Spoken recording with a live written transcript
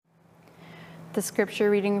The scripture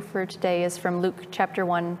reading for today is from Luke chapter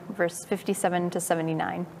 1, verse 57 to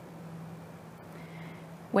 79.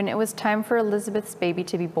 When it was time for Elizabeth's baby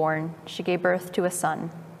to be born, she gave birth to a son.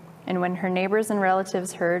 And when her neighbors and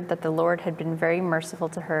relatives heard that the Lord had been very merciful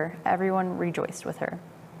to her, everyone rejoiced with her.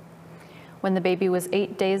 When the baby was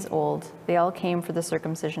 8 days old, they all came for the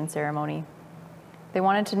circumcision ceremony. They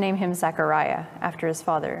wanted to name him Zechariah, after his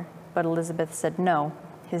father, but Elizabeth said, "No,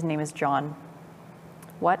 his name is John."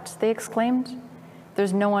 "What?" they exclaimed.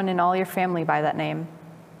 "There's no one in all your family by that name."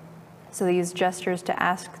 So they used gestures to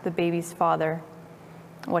ask the baby's father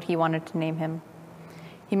what he wanted to name him.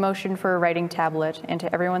 He motioned for a writing tablet, and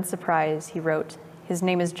to everyone's surprise, he wrote, "His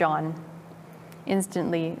name is John."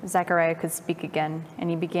 Instantly, Zechariah could speak again,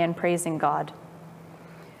 and he began praising God.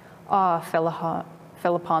 Awe fell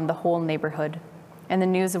upon the whole neighborhood, and the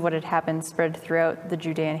news of what had happened spread throughout the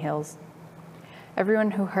Judean hills.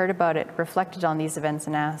 Everyone who heard about it reflected on these events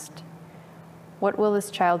and asked, "What will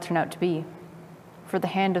this child turn out to be?" For the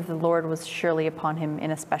hand of the Lord was surely upon him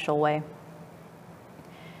in a special way.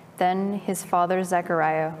 Then his father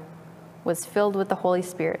Zechariah was filled with the Holy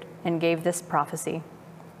Spirit and gave this prophecy.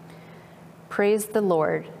 "Praise the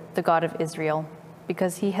Lord, the God of Israel,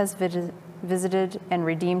 because he has visited and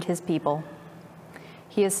redeemed his people.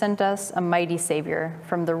 He has sent us a mighty Savior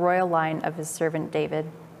from the royal line of his servant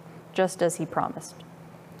David, just as he promised.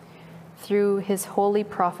 Through his holy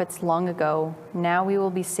prophets long ago, now we will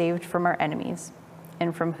be saved from our enemies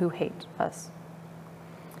and from who hate us.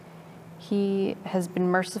 He has been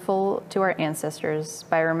merciful to our ancestors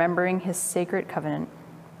by remembering his sacred covenant,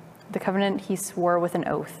 the covenant he swore with an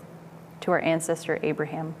oath to our ancestor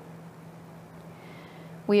Abraham.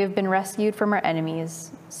 We have been rescued from our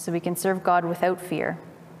enemies so we can serve God without fear,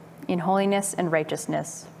 in holiness and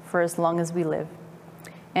righteousness for as long as we live.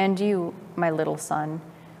 And you, my little son,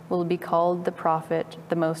 will be called the prophet,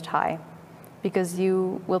 the Most High, because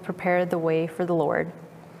you will prepare the way for the Lord.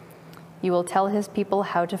 You will tell his people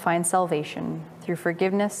how to find salvation through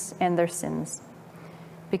forgiveness and their sins.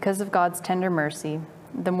 Because of God's tender mercy,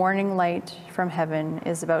 the morning light from heaven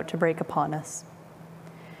is about to break upon us,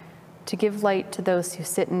 to give light to those who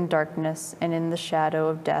sit in darkness and in the shadow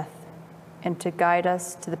of death, and to guide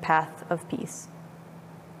us to the path of peace."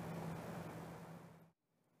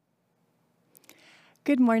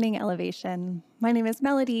 Good morning, Elevation. My name is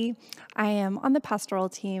Melody. I am on the pastoral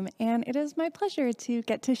team, and it is my pleasure to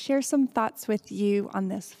get to share some thoughts with you on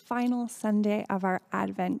this final Sunday of our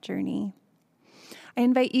Advent journey. I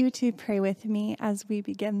invite you to pray with me as we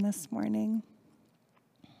begin this morning.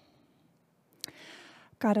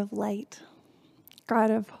 God of light, God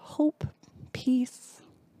of hope, peace,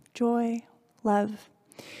 joy, love,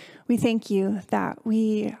 we thank you that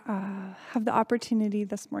we have the opportunity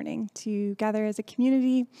this morning to gather as a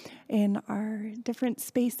community in our different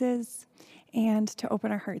spaces and to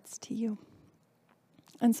open our hearts to you.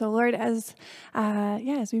 And so, Lord, as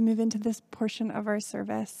we move into this portion of our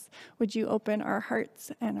service, would you open our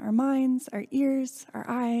hearts and our minds, our ears, our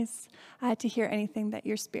eyes, to hear anything that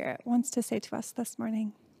your Spirit wants to say to us this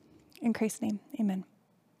morning. In Christ's name, amen.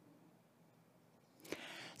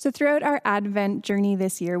 So throughout our Advent journey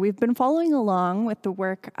this year, we've been following along with the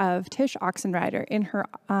work of Tish Oxenreider in her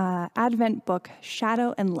Advent book,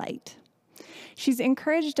 Shadow and Light. She's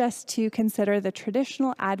encouraged us to consider the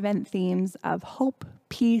traditional Advent themes of hope,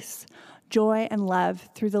 peace, joy, and love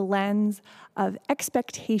through the lens of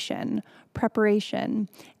expectation, preparation,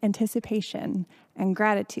 anticipation, and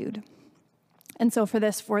gratitude. And so for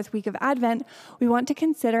this fourth week of Advent, we want to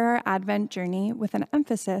consider our Advent journey with an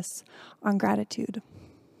emphasis on gratitude.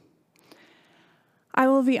 I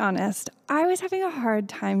will be honest, I was having a hard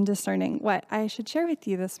time discerning what I should share with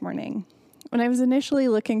you this morning. When I was initially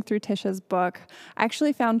looking through Tisha's book, I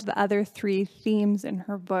actually found the other three themes in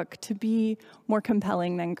her book to be more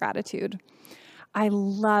compelling than gratitude. I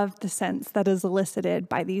love the sense that is elicited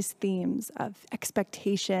by these themes of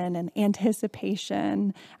expectation and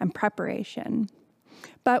anticipation and preparation.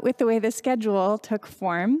 But with the way the schedule took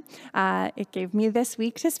form, it gave me this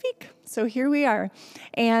week to speak. So here we are.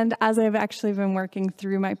 And as I've actually been working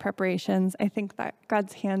through my preparations, I think that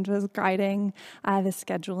God's hand was guiding the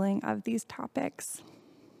scheduling of these topics.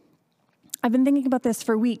 I've been thinking about this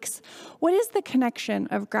for weeks. What is the connection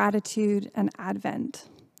of gratitude and Advent?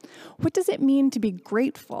 What does it mean to be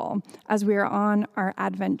grateful as we are on our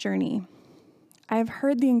Advent journey? I have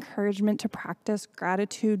heard the encouragement to practice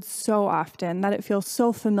gratitude so often that it feels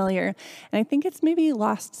so familiar, and I think it's maybe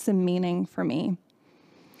lost some meaning for me.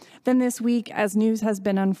 Then this week, as news has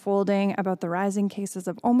been unfolding about the rising cases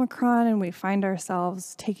of Omicron, and we find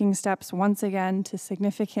ourselves taking steps once again to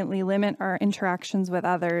significantly limit our interactions with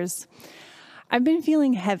others, I've been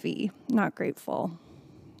feeling heavy, not grateful.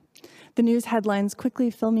 The news headlines quickly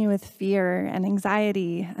fill me with fear and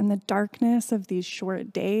anxiety, and the darkness of these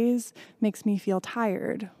short days makes me feel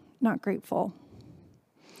tired, not grateful.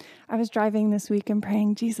 I was driving this week and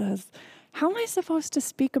praying, Jesus, how am I supposed to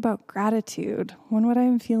speak about gratitude when what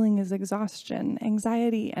I'm feeling is exhaustion,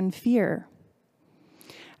 anxiety, and fear?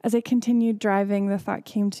 As I continued driving, the thought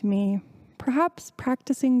came to me, perhaps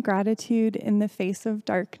practicing gratitude in the face of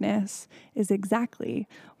darkness is exactly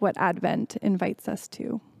what Advent invites us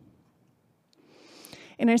to.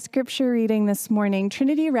 In our scripture reading this morning,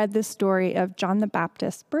 Trinity read the story of John the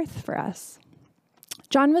Baptist's birth for us.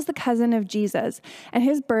 John was the cousin of Jesus, and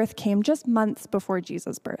his birth came just months before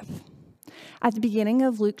Jesus' birth. At the beginning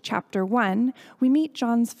of Luke chapter 1, we meet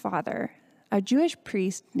John's father, a Jewish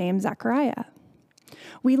priest named Zechariah.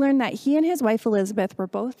 We learn that he and his wife Elizabeth were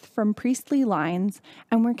both from priestly lines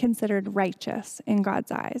and were considered righteous in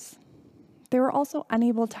God's eyes. They were also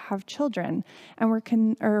unable to have children and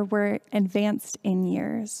were advanced in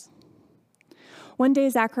years. One day,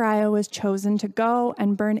 Zechariah was chosen to go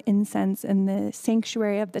and burn incense in the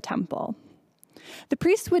sanctuary of the temple. The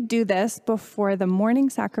priest would do this before the morning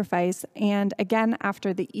sacrifice and again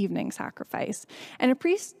after the evening sacrifice. And a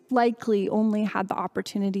priest likely only had the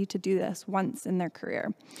opportunity to do this once in their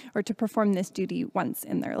career, or to perform this duty once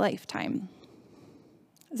in their lifetime.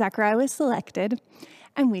 Zechariah was selected,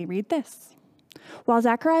 and we read this. While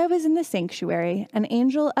Zechariah was in the sanctuary, an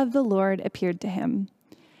angel of the Lord appeared to him,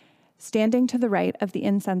 standing to the right of the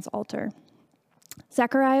incense altar.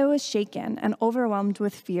 Zechariah was shaken and overwhelmed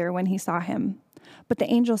with fear when he saw him. But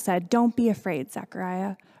the angel said, "Don't be afraid,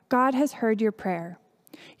 Zechariah. God has heard your prayer.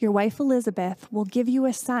 Your wife Elizabeth will give you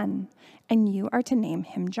a son, and you are to name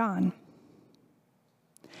him John."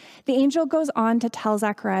 The angel goes on to tell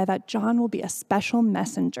Zechariah that John will be a special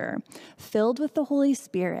messenger, filled with the Holy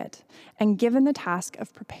Spirit, and given the task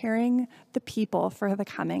of preparing the people for the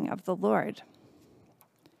coming of the Lord.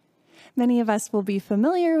 Many of us will be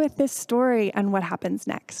familiar with this story and what happens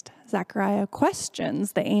next. Zechariah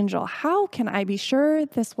questions the angel, "How can I be sure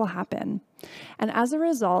this will happen?" And as a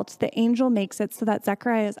result, the angel makes it so that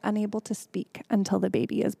Zechariah is unable to speak until the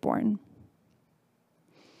baby is born.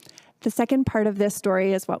 The second part of this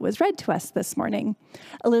story is what was read to us this morning.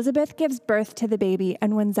 Elizabeth gives birth to the baby,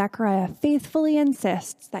 and when Zechariah faithfully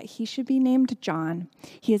insists that he should be named John,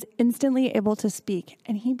 he is instantly able to speak,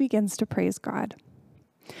 and he begins to praise God.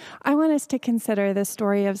 I want us to consider the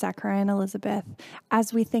story of Zechariah and Elizabeth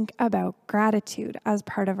as we think about gratitude as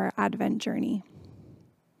part of our Advent journey.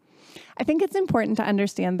 I think it's important to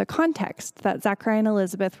understand the context that Zechariah and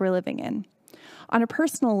Elizabeth were living in. On a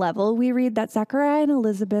personal level, we read that Zechariah and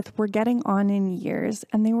Elizabeth were getting on in years,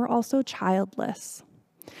 and they were also childless.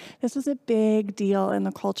 This was a big deal in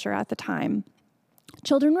the culture at the time.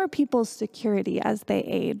 Children were people's security as they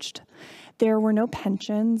aged. There were no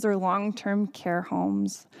pensions or long-term care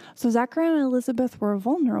homes, so Zechariah and Elizabeth were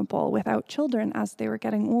vulnerable without children as they were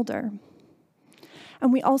getting older.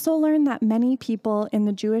 And we also learn that many people in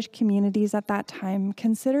the Jewish communities at that time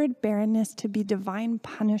considered barrenness to be divine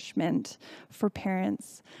punishment for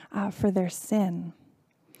parents for their sin.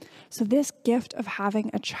 So this gift of having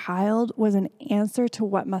a child was an answer to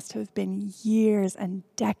what must have been years and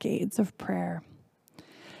decades of prayer.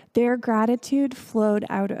 Their gratitude flowed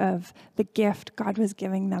out of the gift God was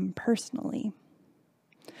giving them personally.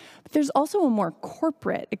 But there's also a more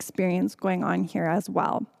corporate experience going on here as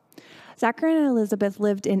well. Zechariah and Elizabeth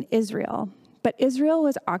lived in Israel, but Israel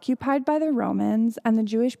was occupied by the Romans, and the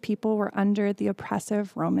Jewish people were under the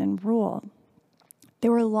oppressive Roman rule. They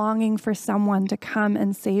were longing for someone to come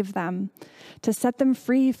and save them, to set them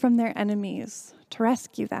free from their enemies, to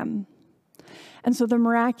rescue them. And so the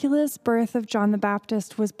miraculous birth of John the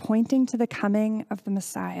Baptist was pointing to the coming of the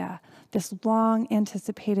Messiah, this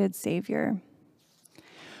long-anticipated Savior.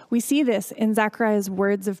 We see this in Zechariah's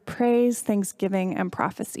words of praise, thanksgiving, and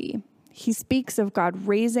prophecy. He speaks of God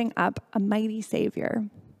raising up a mighty Savior.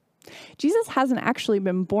 Jesus hasn't actually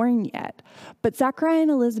been born yet, but Zechariah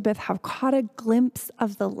and Elizabeth have caught a glimpse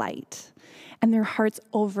of the light, and their hearts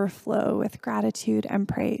overflow with gratitude and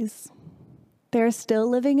praise. They're still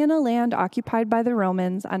living in a land occupied by the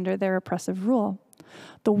Romans under their oppressive rule.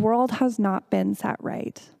 The world has not been set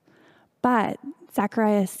right. But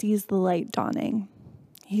Zechariah sees the light dawning.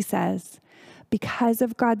 He says, "Because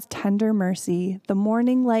of God's tender mercy, the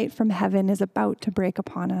morning light from heaven is about to break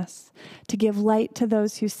upon us, to give light to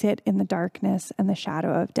those who sit in the darkness and the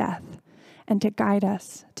shadow of death, and to guide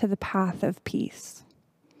us to the path of peace."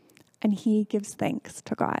 And he gives thanks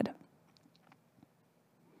to God.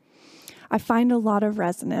 I find a lot of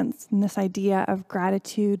resonance in this idea of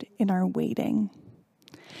gratitude in our waiting.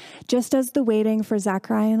 Just as the waiting for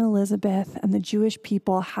Zechariah and Elizabeth and the Jewish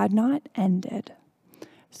people had not ended,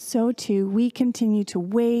 so too we continue to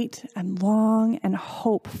wait and long and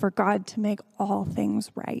hope for God to make all things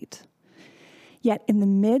right. Yet in the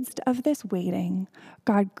midst of this waiting,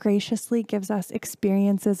 God graciously gives us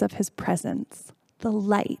experiences of his presence, the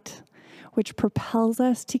light, which propels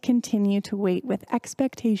us to continue to wait with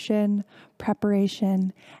expectation,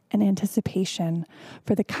 preparation, and anticipation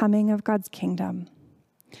for the coming of God's kingdom.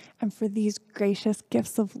 And for these gracious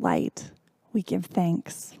gifts of light, we give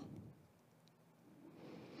thanks.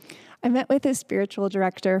 I met with a spiritual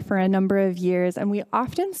director for a number of years, and we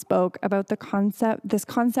often spoke about this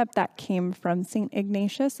concept that came from St.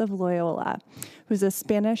 Ignatius of Loyola, who was a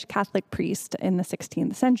Spanish Catholic priest in the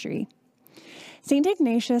 16th century. St.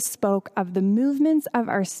 Ignatius spoke of the movements of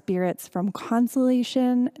our spirits from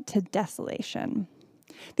consolation to desolation.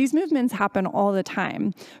 These movements happen all the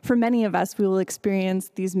time. For many of us, we will experience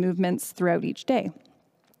these movements throughout each day.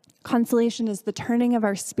 Consolation is the turning of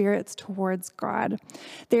our spirits towards God.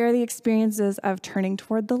 They are the experiences of turning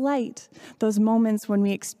toward the light, those moments when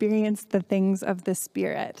we experience the things of the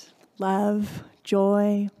Spirit: love,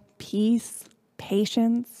 joy, peace,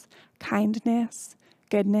 patience, kindness,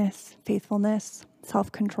 goodness, faithfulness,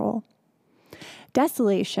 self-control.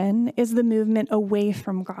 Desolation is the movement away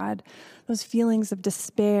from God, those feelings of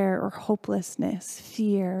despair or hopelessness,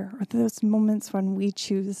 fear, or those moments when we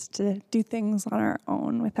choose to do things on our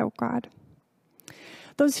own without God.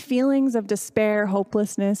 Those feelings of despair,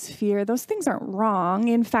 hopelessness, fear, those things aren't wrong.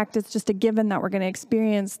 In fact, it's just a given that we're going to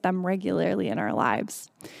experience them regularly in our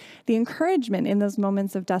lives. The encouragement in those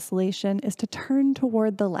moments of desolation is to turn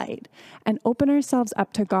toward the light and open ourselves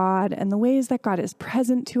up to God and the ways that God is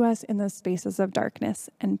present to us in those spaces of darkness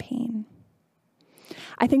and pain.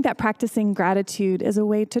 I think that practicing gratitude is a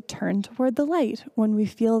way to turn toward the light when we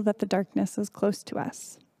feel that the darkness is close to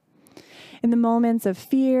us. In the moments of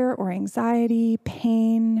fear or anxiety,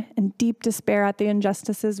 pain, and deep despair at the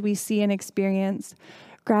injustices we see and experience,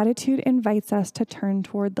 gratitude invites us to turn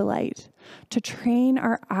toward the light, to train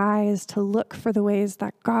our eyes to look for the ways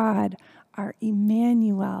that God, our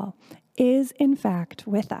Emmanuel, is in fact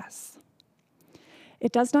with us.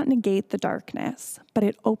 It does not negate the darkness, but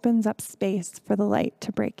it opens up space for the light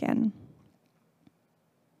to break in.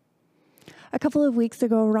 A couple of weeks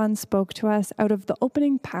ago, Ron spoke to us out of the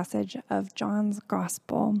opening passage of John's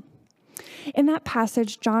Gospel. In that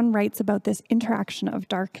passage, John writes about this interaction of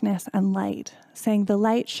darkness and light, saying the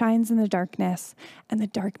light shines in the darkness, and the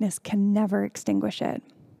darkness can never extinguish it.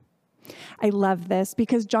 I love this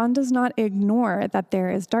because John does not ignore that there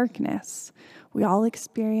is darkness. We all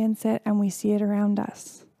experience it and we see it around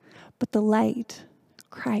us. But the light,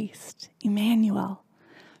 Christ, Emmanuel,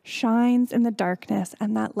 shines in the darkness,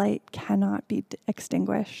 and that light cannot be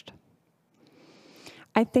extinguished.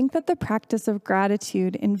 I think that the practice of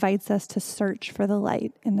gratitude invites us to search for the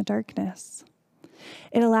light in the darkness.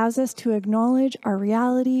 It allows us to acknowledge our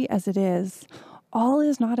reality as it is. All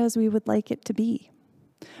is not as we would like it to be.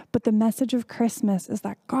 But the message of Christmas is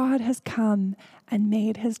that God has come and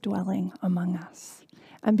made his dwelling among us.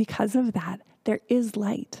 And because of that, there is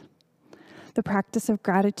light. The practice of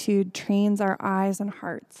gratitude trains our eyes and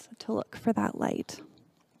hearts to look for that light.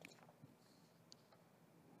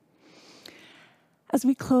 As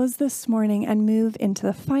we close this morning and move into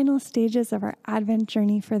the final stages of our Advent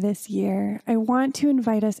journey for this year, I want to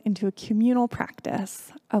invite us into a communal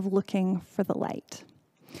practice of looking for the light.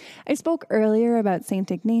 I spoke earlier about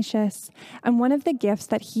St. Ignatius, and one of the gifts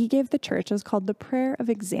that he gave the church is called the prayer of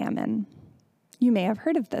examen. You may have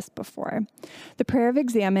heard of this before. The prayer of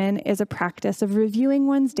examen is a practice of reviewing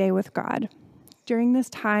one's day with God. During this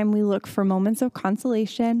time, we look for moments of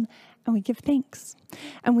consolation and we give thanks.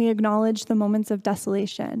 And we acknowledge the moments of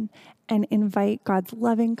desolation and invite God's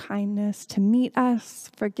loving kindness to meet us,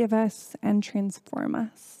 forgive us, and transform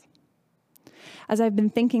us. As I've been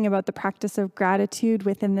thinking about the practice of gratitude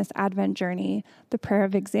within this Advent journey, the prayer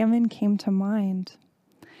of examen came to mind.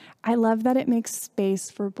 I love that it makes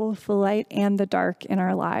space for both the light and the dark in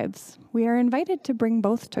our lives. We are invited to bring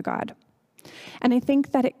both to God. And I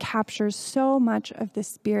think that it captures so much of the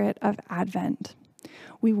spirit of Advent.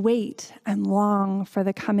 We wait and long for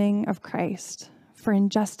the coming of Christ, for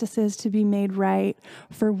injustices to be made right,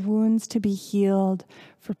 for wounds to be healed,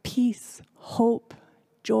 for peace, hope,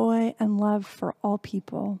 joy, and love for all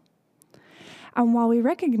people. And while we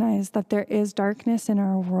recognize that there is darkness in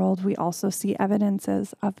our world, we also see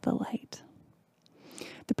evidences of the light.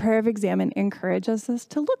 The prayer of examen encourages us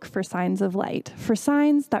to look for signs of light, for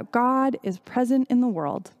signs that God is present in the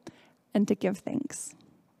world, and to give thanks.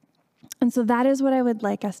 And so that is what I would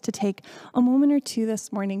like us to take a moment or two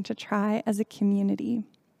this morning to try as a community.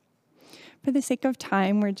 For the sake of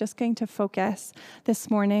time, we're just going to focus this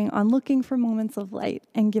morning on looking for moments of light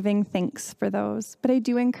and giving thanks for those. But I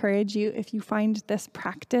do encourage you, if you find this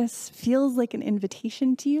practice feels like an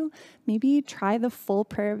invitation to you, maybe try the full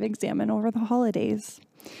prayer of examine over the holidays.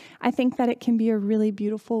 I think that it can be a really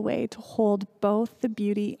beautiful way to hold both the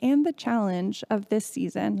beauty and the challenge of this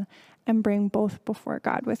season and bring both before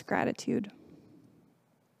God with gratitude.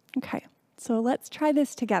 Okay, so let's try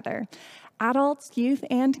this together. Adults, youth,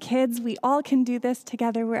 and kids, we all can do this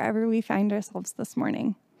together wherever we find ourselves this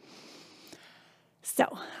morning.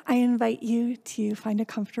 So I invite you to find a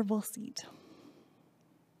comfortable seat.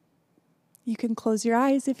 You can close your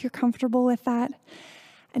eyes if you're comfortable with that,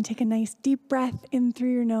 and take a nice deep breath in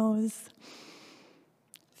through your nose.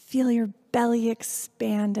 Feel your belly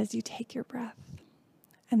expand as you take your breath,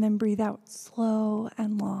 and then breathe out slow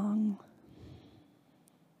and long.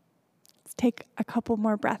 Let's take a couple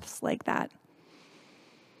more breaths like that.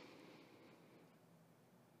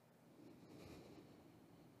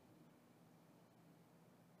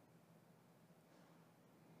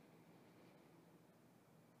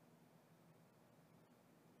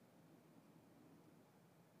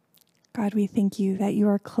 God, we thank you that you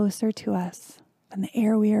are closer to us than the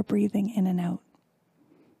air we are breathing in and out.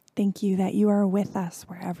 Thank you that you are with us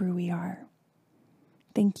wherever we are.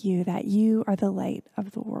 Thank you that you are the light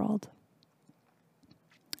of the world.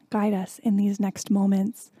 Guide us in these next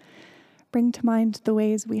moments. Bring to mind the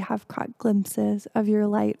ways we have caught glimpses of your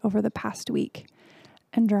light over the past week,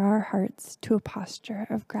 and draw our hearts to a posture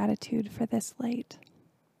of gratitude for this light.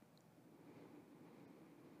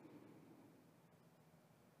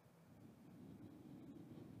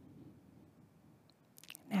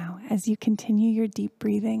 Now, as you continue your deep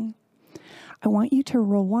breathing, I want you to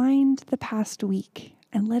rewind the past week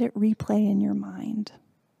and let it replay in your mind.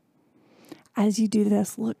 As you do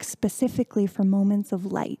this, look specifically for moments of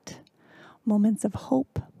light, moments of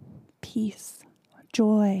hope, peace,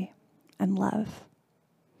 joy, and love.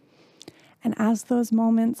 And as those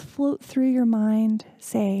moments float through your mind,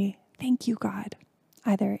 say, "Thank you, God,"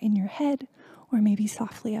 either in your head or maybe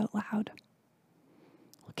softly out loud.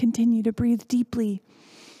 We'll continue to breathe deeply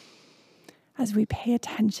as we pay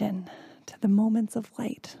attention to the moments of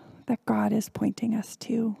light that God is pointing us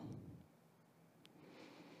to.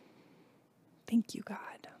 Thank you, God.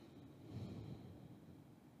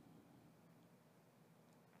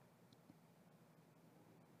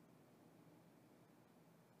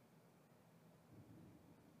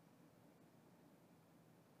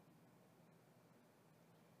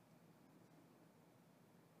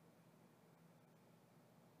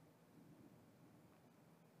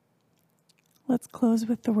 Let's close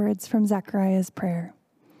with the words from Zechariah's prayer.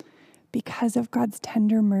 Because of God's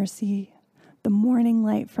tender mercy, the morning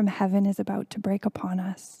light from heaven is about to break upon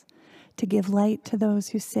us, to give light to those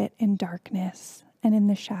who sit in darkness and in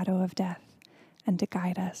the shadow of death, and to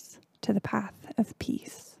guide us to the path of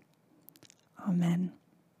peace. Amen.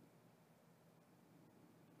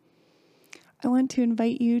 I want to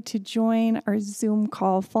invite you to join our Zoom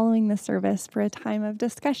call following the service for a time of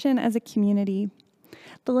discussion as a community.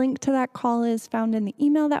 The link to that call is found in the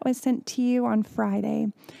email that was sent to you on Friday.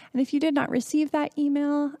 And if you did not receive that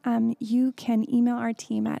email, you can email our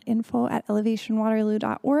team at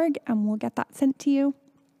info@elevationwaterloo.org and we'll get that sent to you.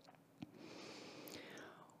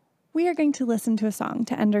 We are going to listen to a song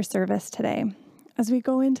to end our service today as we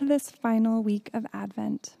go into this final week of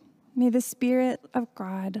Advent. May the Spirit of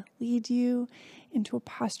God lead you into a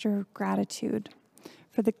posture of gratitude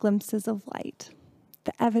for the glimpses of light,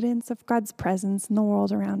 the evidence of God's presence in the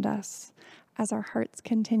world around us, as our hearts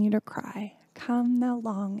continue to cry, "Come, thou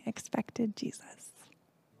long expected Jesus."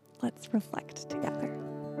 Let's reflect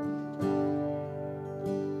together.